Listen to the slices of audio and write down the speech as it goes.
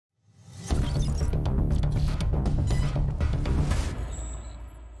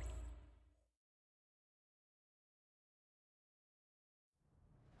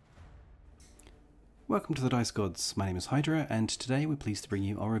Welcome to the Dice Gods. My name is Hydra, and today we're pleased to bring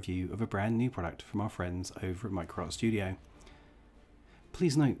you our review of a brand new product from our friends over at Micro Studio.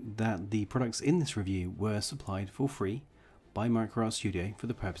 Please note that the products in this review were supplied for free by Micro Studio for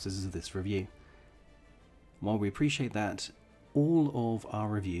the purposes of this review. While we appreciate that, all of our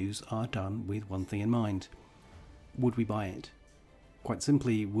reviews are done with one thing in mind. Would we buy it? Quite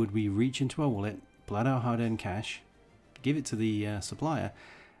simply, would we reach into our wallet, pull out our hard-earned cash, give it to the supplier,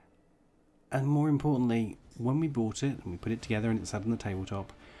 and more importantly, when we bought it and we put it together and it sat on the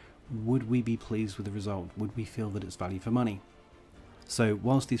tabletop, would we be pleased with the result? Would we feel that it's value for money? So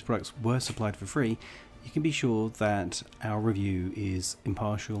whilst these products were supplied for free, you can be sure that our review is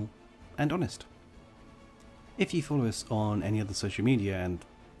impartial and honest. If you follow us on any other social media, and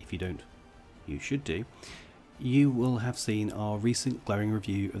if you don't, you should do, you will have seen our recent glowing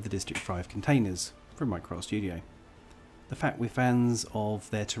review of the District 5 containers from Micro Studio. The fact we're fans of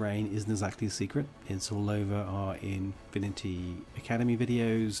their terrain isn't exactly a secret. It's all over our Infinity Academy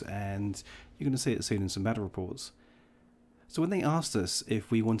videos, and you're going to see it soon in some battle reports. So when they asked us if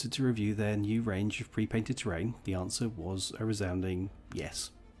we wanted to review their new range of pre-painted terrain, the answer was a resounding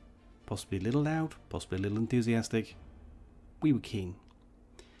yes. Possibly a little loud, possibly a little enthusiastic. We were keen.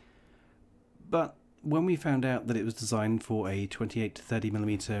 But when we found out that it was designed for a 28 to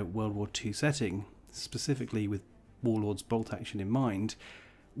 30mm World War II setting, specifically with Warlord's bolt action in mind,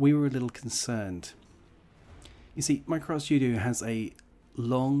 we were a little concerned. You see, Micro Studio has a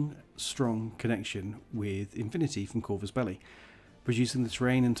long, strong connection with Infinity from Corvus Belli. Producing the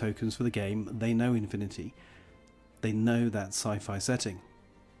terrain and tokens for the game, they know Infinity. They know that sci-fi setting.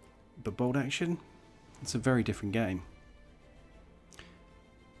 But bolt action? It's a very different game.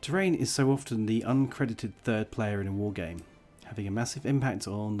 Terrain is so often the uncredited third player in a war game, having a massive impact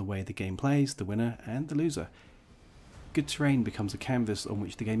on the way the game plays, the winner and the loser. Good terrain becomes a canvas on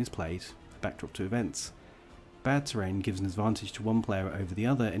which the game is played, a backdrop to events. Bad terrain gives an advantage to one player over the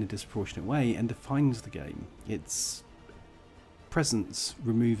other in a disproportionate way and defines the game. It's presence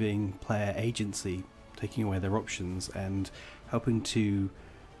removing player agency, taking away their options and helping to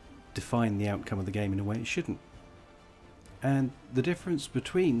define the outcome of the game in a way it shouldn't. And the difference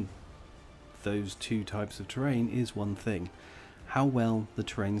between those two types of terrain is one thing: how well the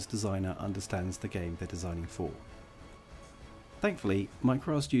terrain's designer understands the game they're designing for. Thankfully,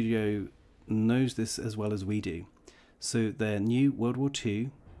 Micro Studio knows this as well as we do, so their new World War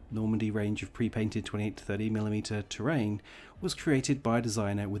II Normandy range of pre-painted 28 to 30mm terrain was created by a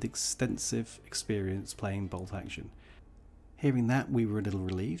designer with extensive experience playing bolt action. Hearing that, we were a little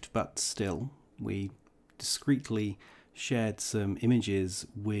relieved, but still, we discreetly shared some images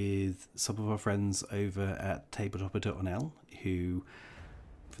with some of our friends over at TableTopper.nl, who,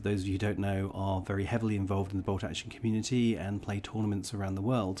 for those of you who don't know, are very heavily involved in the bolt action community and play tournaments around the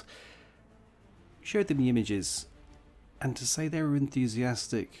world. Showed them the images, and to say they were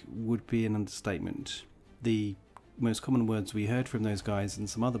enthusiastic would be an understatement. The most common words we heard from those guys and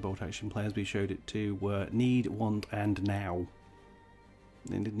some other bolt action players we showed it to were need, want and now.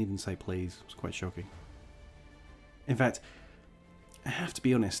 They didn't even say please. It was quite shocking. In fact, I have to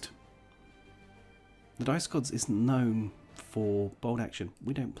be honest, the Dice Gods isn't known for bolt action.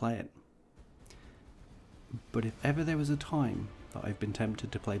 We don't play it. But if ever there was a time that I've been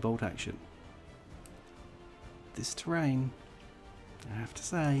tempted to play bolt action, this terrain, I have to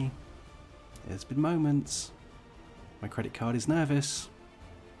say, there's been moments. My credit card is nervous.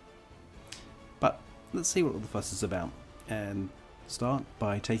 But let's see what all the fuss is about, and start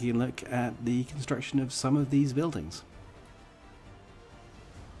by taking a look at the construction of some of these buildings.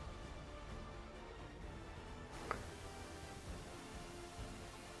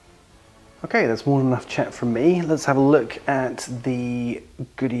 Okay, that's more than enough chat from me. Let's have a look at the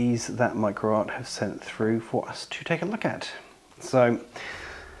goodies that MicroArt have sent through for us to take a look at. So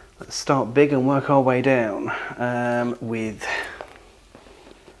let's start big and work our way down with,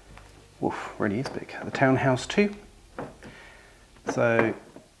 oof, really is big, the Townhouse 2. So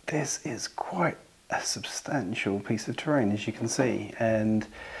this is quite a substantial piece of terrain, as you can see. And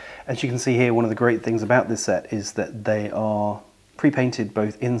as you can see here, one of the great things about this set is that they are pre-painted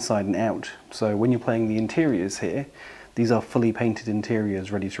both inside and out. So when you're playing the interiors here, these are fully painted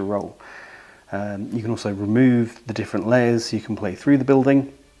interiors ready to roll. You can also remove the different layers, you can play through the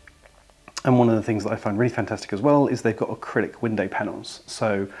building. And one of the things that I find really fantastic as well is they've got acrylic window panels.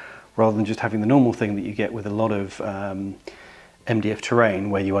 So rather than just having the normal thing that you get with a lot of MDF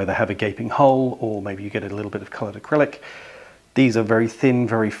terrain, where you either have a gaping hole or maybe you get a little bit of coloured acrylic, these are very thin,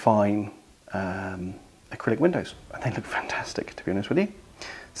 very fine acrylic windows, and they look fantastic, to be honest with you.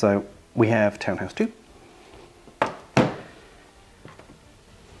 So we have Townhouse 2.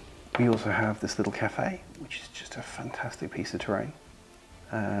 We also have this little cafe, which is just a fantastic piece of terrain.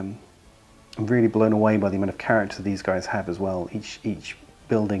 I'm really blown away by the amount of character these guys have as well. Each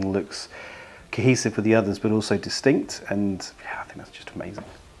building looks cohesive with the others, but also distinct, and yeah, I think that's just amazing.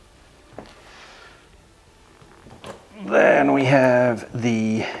 Then we have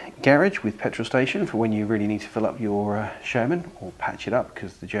the garage with petrol station for when you really need to fill up your Sherman or patch it up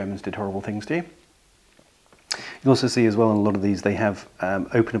because the Germans did horrible things to you. You also see as well in a lot of these they have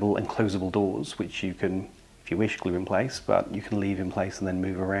openable and closable doors, which you can, if you wish, glue in place, but you can leave in place and then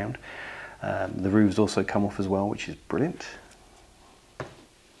move around. The roofs also come off as well, which is brilliant.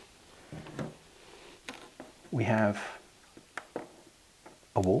 We have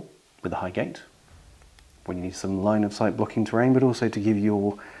a wall with a high gate when you need some line of sight blocking terrain, but also to give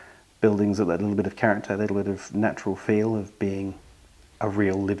your buildings that little bit of character, a little bit of natural feel of being a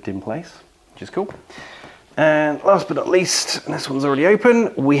real lived in place, which is cool. And last but not least, and this one's already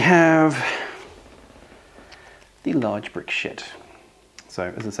open, we have the large brick shed.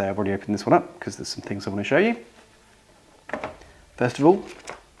 So as I say, I've already opened this one up because there's some things I want to show you. First of all,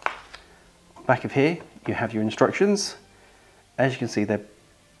 back of here, you have your instructions. As you can see, they're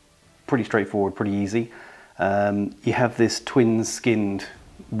pretty straightforward, pretty easy. You have this twin skinned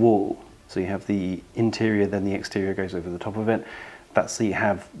wall. So you have the interior, then the exterior goes over the top of it. That's so you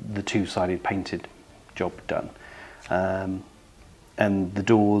have the two-sided painted job done. And the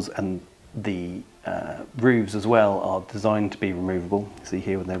doors and the roofs as well are designed to be removable. See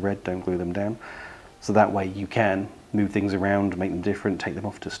here when they're red, don't glue them down. So that way you can move things around, make them different, take them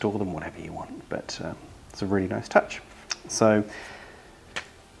off to store them, whatever you want. But it's a really nice touch. So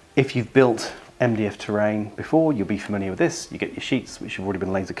if you've built MDF terrain before, you'll be familiar with this. You get your sheets, which have already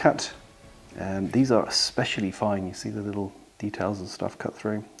been laser cut. These are especially fine. You see the little details and stuff cut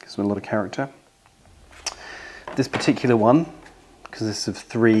through. Gives them a lot of character. This particular one consists of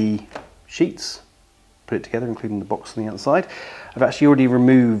 3 sheets. Put it together, including the box on the outside. I've actually already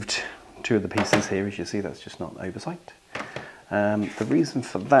removed 2 of the pieces here. As you see, that's just not oversight. The reason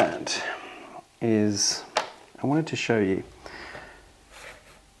for that is I wanted to show you,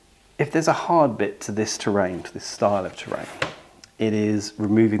 if there's a hard bit to this terrain, to this style of terrain, it is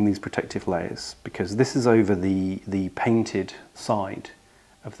removing these protective layers, because this is over the painted side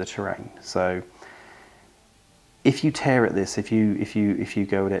of the terrain. So if you tear at this, if you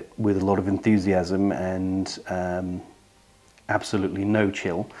go at it with a lot of enthusiasm and absolutely no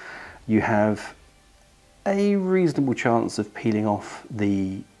chill, you have a reasonable chance of peeling off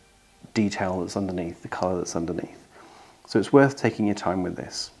the detail that's underneath, the colour that's underneath. So it's worth taking your time with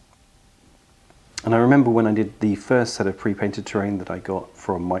this. And I remember when I did the first set of pre-painted terrain that I got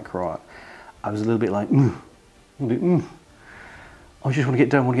from MicroArt, I was a little bit like, I just want to get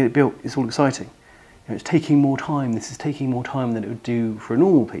done, want to get it built, it's all exciting. You know, it's taking more time, this is taking more time than it would do for a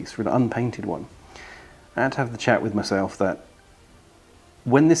normal piece, for an unpainted one. I had to have the chat with myself that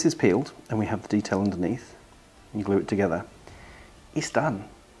when this is peeled and we have the detail underneath, and you glue it together, it's done.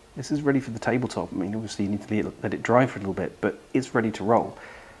 This is ready for the tabletop. I mean, obviously you need to let it dry for a little bit, but it's ready to roll.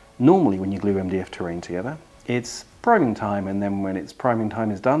 Normally when you glue MDF terrain together, it's priming time, and then when its priming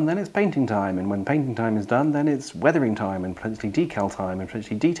time is done, then it's painting time, and when painting time is done, then it's weathering time, and potentially decal time, and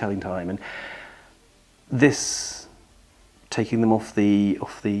potentially detailing time. And this, taking them off the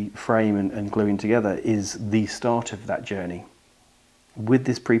frame and gluing together, is the start of that journey. With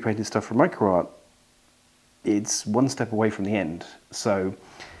this pre-painted stuff from MicroArt, it's one step away from the end. So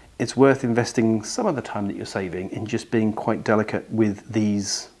it's worth investing some of the time that you're saving in just being quite delicate with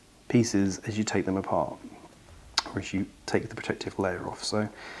these pieces as you take them apart, or as you take the protective layer off. So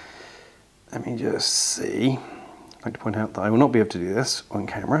let me just see. I'd like to point out that I will not be able to do this on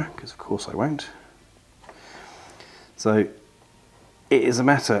camera, because of course I won't. So it is a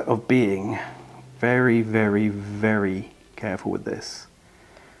matter of being very, very, very careful with this.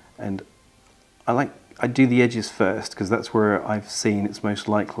 And I do the edges first, because that's where I've seen it's most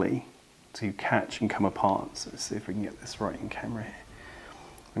likely to catch and come apart. So let's see if we can get this right in camera here.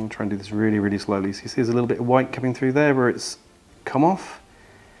 I'm going to try and do this really, really slowly. So you see there's a little bit of white coming through there where it's come off.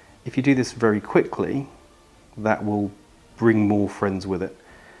 If you do this very quickly, that will bring more friends with it.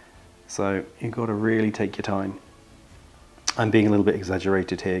 So you've got to really take your time. I'm being a little bit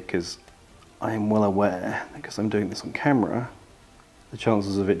exaggerated here because I am well aware, because I'm doing this on camera, the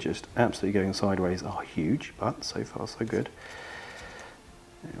chances of it just absolutely going sideways are huge, but so far so good.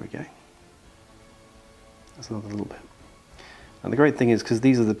 There we go. That's another little bit. And the great thing is, because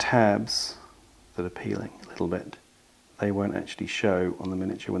these are the tabs that are peeling a little bit, they won't actually show on the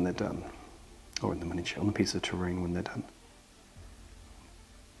miniature when they're done, or in the miniature, on the piece of terrain when they're done.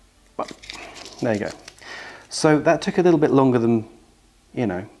 But there you go. So that took a little bit longer than, you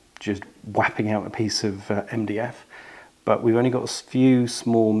know, just whapping out a piece of MDF, but we've only got a few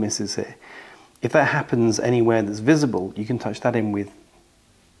small misses here. If that happens anywhere that's visible, you can touch that in with,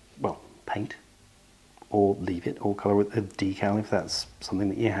 well, paint, or leave it, or colour with a decal if that's something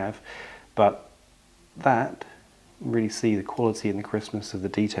that you have. But that, really see the quality and the crispness of the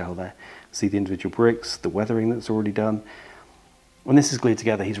detail there. See the individual bricks, the weathering that's already done. When this is glued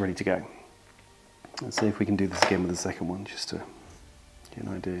together, he's ready to go. Let's see if we can do this again with the second one, just to get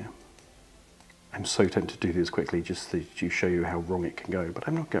an idea. I'm so tempted to do this quickly just to show you how wrong it can go, but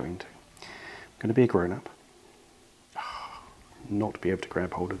I'm not going to. I'm going to be a grown-up. Not be able to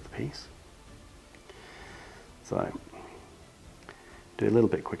grab hold of the piece. So, do a little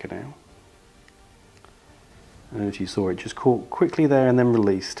bit quicker now. And as you saw, it just caught quickly there and then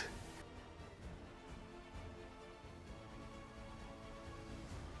released.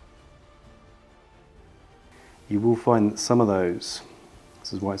 You will find that some of those,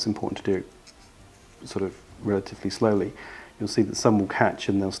 this is why it's important to do it sort of relatively slowly, you'll see that some will catch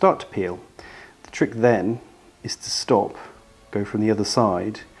and they'll start to peel. The trick then is to stop, go from the other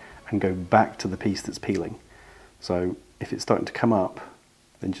side and go back to the piece that's peeling. So if it's starting to come up,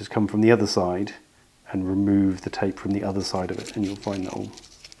 then just come from the other side and remove the tape from the other side of it, and you'll find that will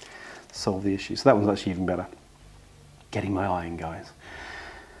solve the issue. So that one's actually even better. Getting my eye in, guys.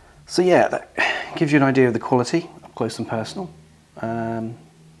 So yeah, that gives you an idea of the quality, up close and personal. And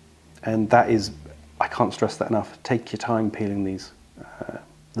that is, I can't stress that enough, take your time peeling these.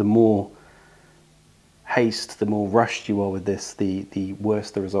 The more haste, the more rushed you are with this, the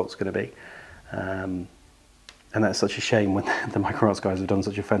worse the result's going to be. And that's such a shame when the Micro Arts guys have done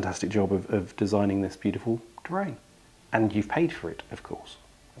such a fantastic job of designing this beautiful terrain. And you've paid for it, of course.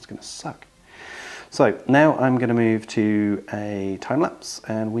 That's going to suck. So now I'm going to move to a time lapse,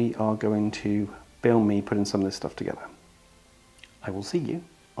 and we are going to film me putting some of this stuff together. I will see you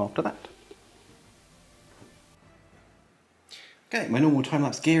after that. Okay, my normal time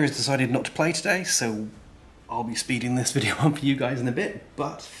lapse gear has decided not to play today, so I'll be speeding this video up for you guys in a bit.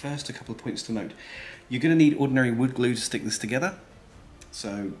 But first, a couple of points to note. You're going to need ordinary wood glue to stick this together,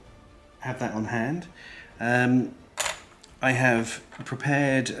 so have that on hand. I have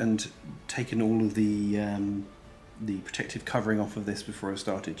prepared and taken all of the protective covering off of this before I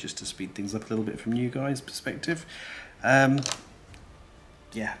started, just to speed things up a little bit from you guys' perspective.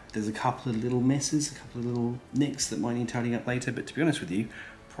 Yeah, there's a couple of little misses, a couple of little nicks that might need tidying up later, but to be honest with you,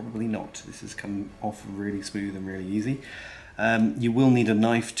 probably not. This has come off really smooth and really easy. You will need a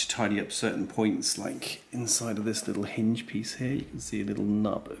knife to tidy up certain points, like inside of this little hinge piece here. You can see a little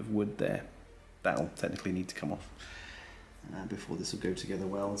nub of wood there. That'll technically need to come off before this will go together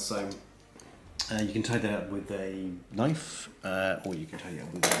well. So you can tie that up with a knife, or you can tie it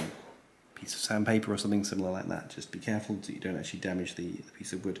up with a piece of sandpaper or something similar like that. Just be careful so you don't actually damage the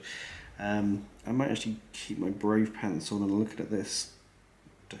piece of wood. I might actually keep my Brave pants on and looking at this.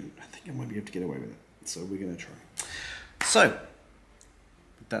 I think I might be able to get away with it, so we're going to try. So,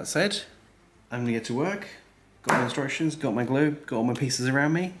 with that said, I'm going to get to work. Got my instructions, got my glue, got all my pieces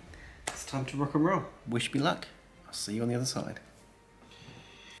around me. It's time to rock and roll. Wish me luck. I'll see you on the other side.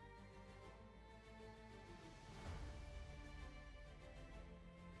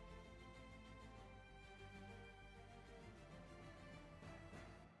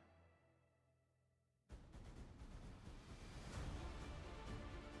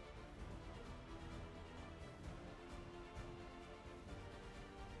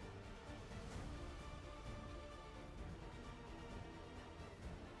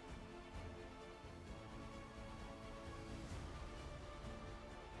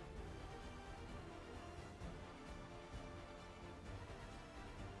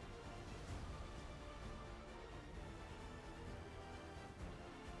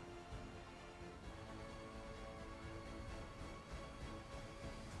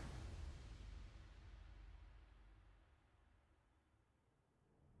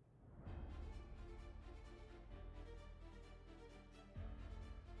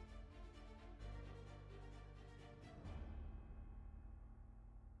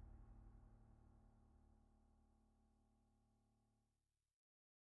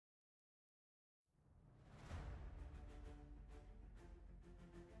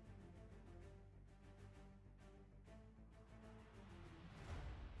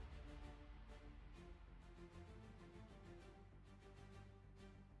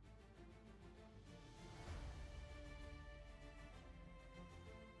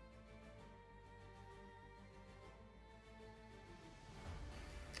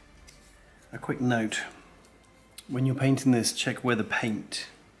 A quick note, when you're painting this, check where the paint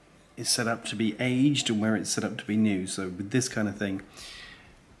is set up to be aged and where it's set up to be new. So with this kind of thing,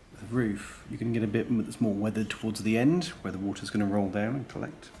 the roof, you can get a bit that's more weathered towards the end, where the water's going to roll down and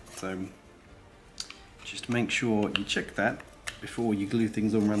collect. So just make sure you check that before you glue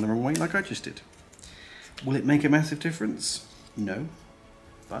things all around the wrong way, like I just did. Will it make a massive difference? No,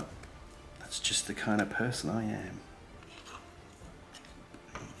 but that's just the kind of person I am.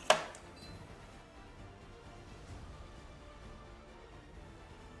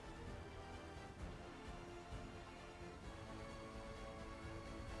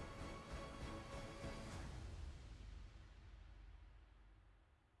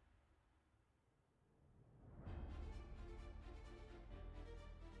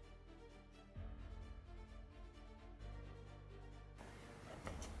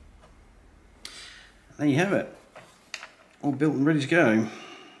 There you have it, all built and ready to go.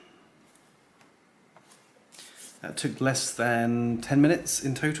 That took less than 10 minutes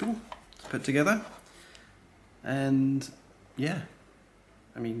in total to put together, and yeah,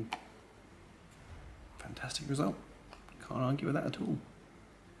 I mean, fantastic result. Can't argue with that at all.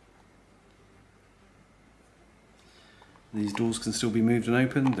 These doors can still be moved and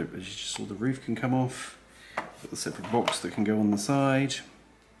opened. As you just saw, the roof can come off. Got the separate box that can go on the side.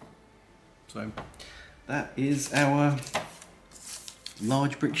 So that is our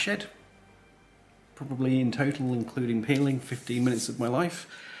large brick shed. Probably in total, including peeling, 15 minutes of my life.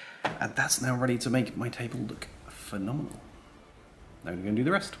 And that's now ready to make my table look phenomenal. Now we're going to do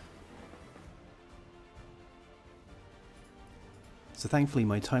the rest. So thankfully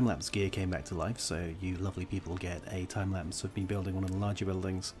my time-lapse gear came back to life, so you lovely people get a time-lapse of me building one of the larger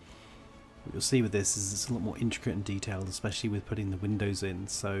buildings. What you'll see with this is it's a lot more intricate and detailed, especially with putting the windows in.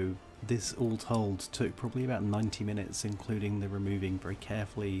 So this all told took probably about 90 minutes, including the removing very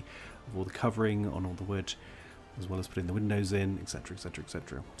carefully of all the covering on all the wood, as well as putting the windows in, etc, etc,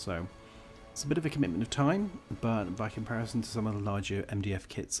 etc. So it's a bit of a commitment of time, but by comparison to some of the larger MDF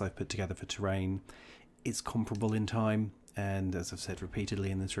kits I've put together for terrain, it's comparable in time. And as I've said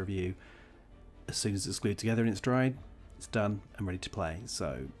repeatedly in this review, as soon as it's glued together and it's dried, it's done and ready to play.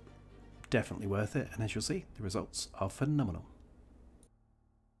 So definitely worth it, and as you'll see, the results are phenomenal.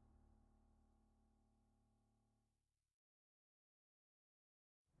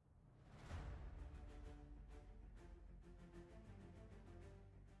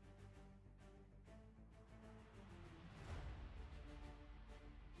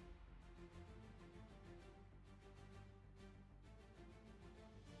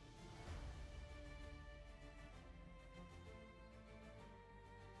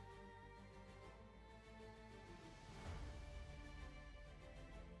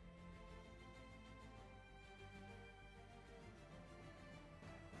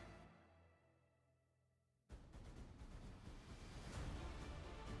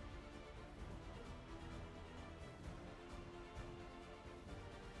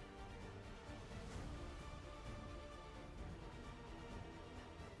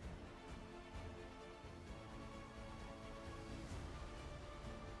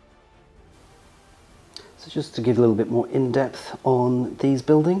 So just to give a little bit more in-depth on these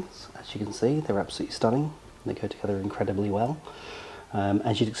buildings, as you can see, they're absolutely stunning. They go together incredibly well.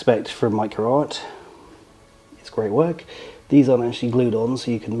 As you'd expect from micro art, it's great work. These aren't actually glued on,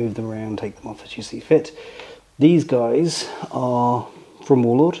 so you can move them around, take them off as you see fit. These guys are from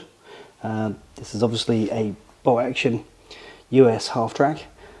Warlord. This is obviously a bolt action US half track.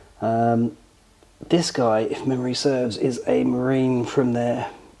 This guy, if memory serves, is a Marine from their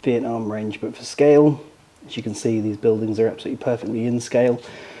Vietnam range, but for scale, as you can see, these buildings are absolutely perfectly in scale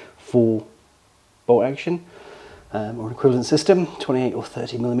for bolt action or an equivalent system. 28 or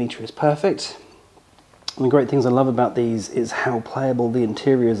 30mm is perfect. And the great things I love about these is how playable the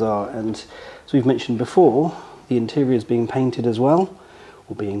interiors are, and as we've mentioned before, the interiors being painted as well,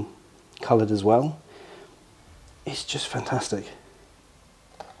 or being coloured as well, it's just fantastic.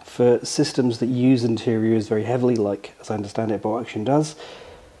 For systems that use interiors very heavily, like as I understand it bolt action does,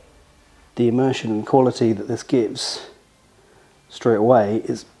 the immersion and quality that this gives straight away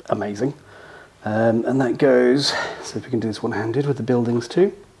is amazing. And that goes, so if we can do this one-handed with the buildings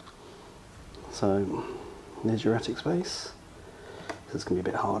too. So there's your attic space. This is going to be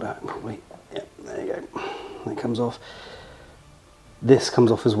a bit harder probably. Yeah, there you go. That comes off. This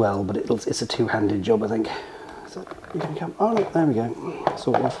comes off as well, but it's a two-handed job, I think. So you can come, oh no, there we go,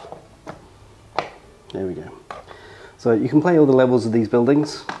 sort of. There we go. So you can play all the levels of these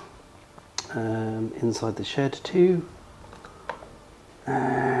buildings. Inside the shed too,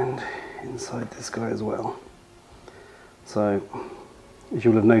 and inside this guy as well. So as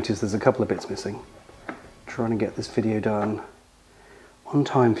you'll have noticed, there's a couple of bits missing. Trying to get this video done on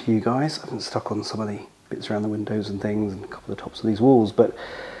time for you guys. I've been stuck on some of the bits around the windows and things and a couple of the tops of these walls, but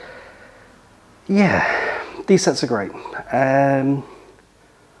Yeah, these sets are great.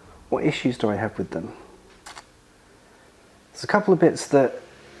 What issues do I have with them? There's a couple of bits that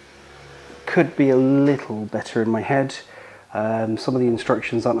could be a little better in my head. Some of the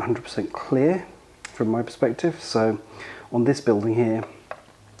instructions aren't 100% clear from my perspective. So on this building here,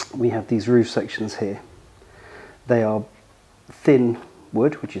 we have these roof sections here. They are thin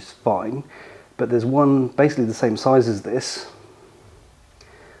wood, which is fine, but there's one basically the same size as this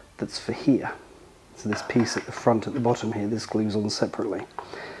that's for here. So this piece at the front, at the bottom here, this glues on separately.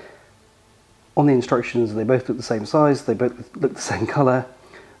 On the instructions, they both look the same size, they both look the same colour.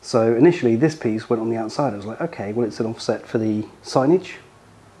 So initially this piece went on the outside. I was like, okay, well it's an offset for the signage,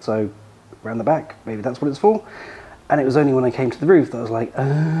 so around the back, maybe that's what it's for. And it was only when I came to the roof that I was like,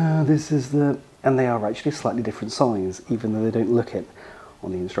 this is the... And they are actually slightly different size, even though they don't look it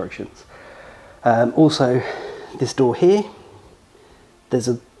on the instructions. Also, this door here, there's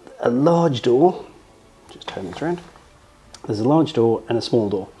a large door. Just turn this around. There's a large door and a small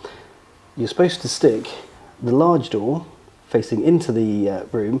door. You're supposed to stick the large door facing into the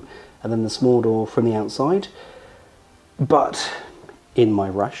room and then the small door from the outside. But in my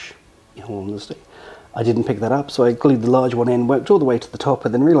rush, in all honesty, I didn't pick that up, so I glued the large one in, worked all the way to the top,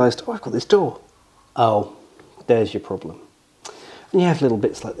 and then realised, oh, I've got this door. Oh, there's your problem. And you have little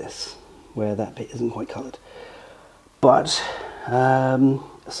bits like this, where that bit isn't quite coloured. But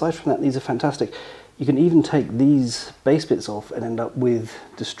aside from that, these are fantastic. You can even take these base bits off and end up with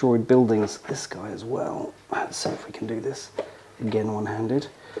destroyed buildings. This guy as well. Let's see if we can do this. Again, one-handed.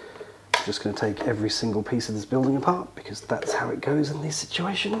 I'm just going to take every single piece of this building apart, because that's how it goes in these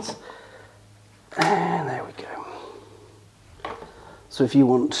situations. And there we go. So if you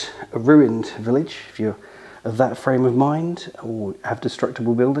want a ruined village, if you're of that frame of mind, or have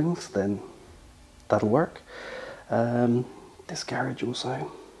destructible buildings, then that'll work. This garage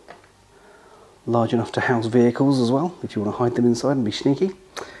also large enough to house vehicles as well, if you want to hide them inside and be sneaky.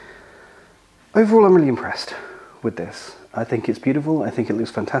 Overall, I'm really impressed with this. I think it's beautiful, I think it looks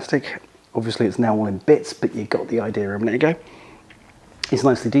fantastic. Obviously it's now all in bits, but you got the idea a minute ago. It's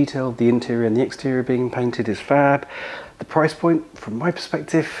nicely detailed, the interior and the exterior being painted is fab. The price point, from my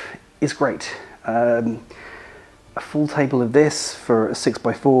perspective, is great. A full table of this for a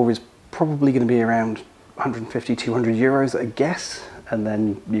 6x4 is probably going to be around 150, 200 euros, I guess. And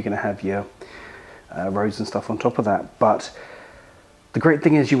then you're going to have your roads and stuff on top of that. But the great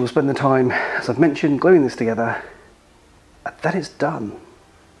thing is you will spend the time, as I've mentioned, gluing this together, then it's done.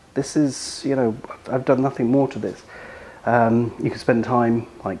 This is, you know, I've done nothing more to this. You can spend time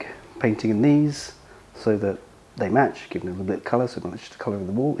like painting in these so that they match, giving them a little bit of colour, so not just the colour of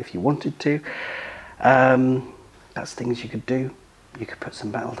the wall if you wanted to. That's things you could do. You could put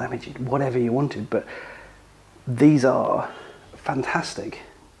some battle damage in, whatever you wanted, but these are fantastic,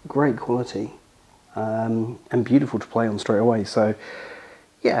 great quality, and beautiful to play on straight away. So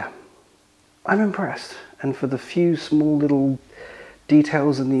yeah, I'm impressed. And for the few small little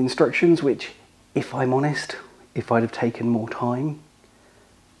details in the instructions, which, if I'm honest, if I'd have taken more time,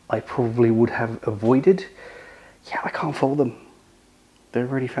 I probably would have avoided. Yeah, I can't fault them. They're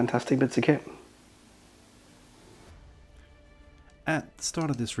really fantastic bits of kit. At the start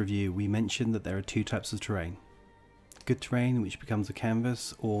of this review, we mentioned that there are two types of terrain. Good terrain, which becomes a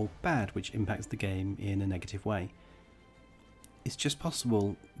canvas, or bad, which impacts the game in a negative way. It's just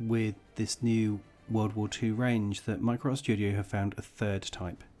possible with this new World War II range that Micro Studio have found a third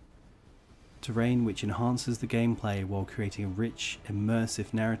type. Terrain which enhances the gameplay while creating a rich,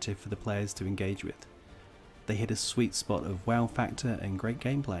 immersive narrative for the players to engage with. They hit a sweet spot of wow factor and great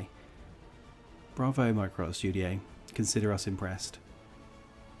gameplay. Bravo, Micro Studio, consider us impressed.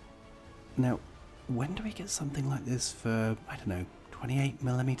 Now, when do we get something like this for, I don't know,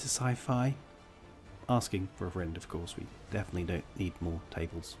 28mm sci-fi? Asking for a friend, of course. We definitely don't need more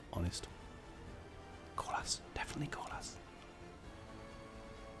tables, honest. Call us, definitely call us.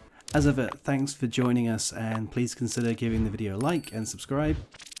 As ever, thanks for joining us, and please consider giving the video a like and subscribe,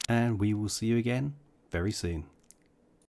 and we will see you again very soon.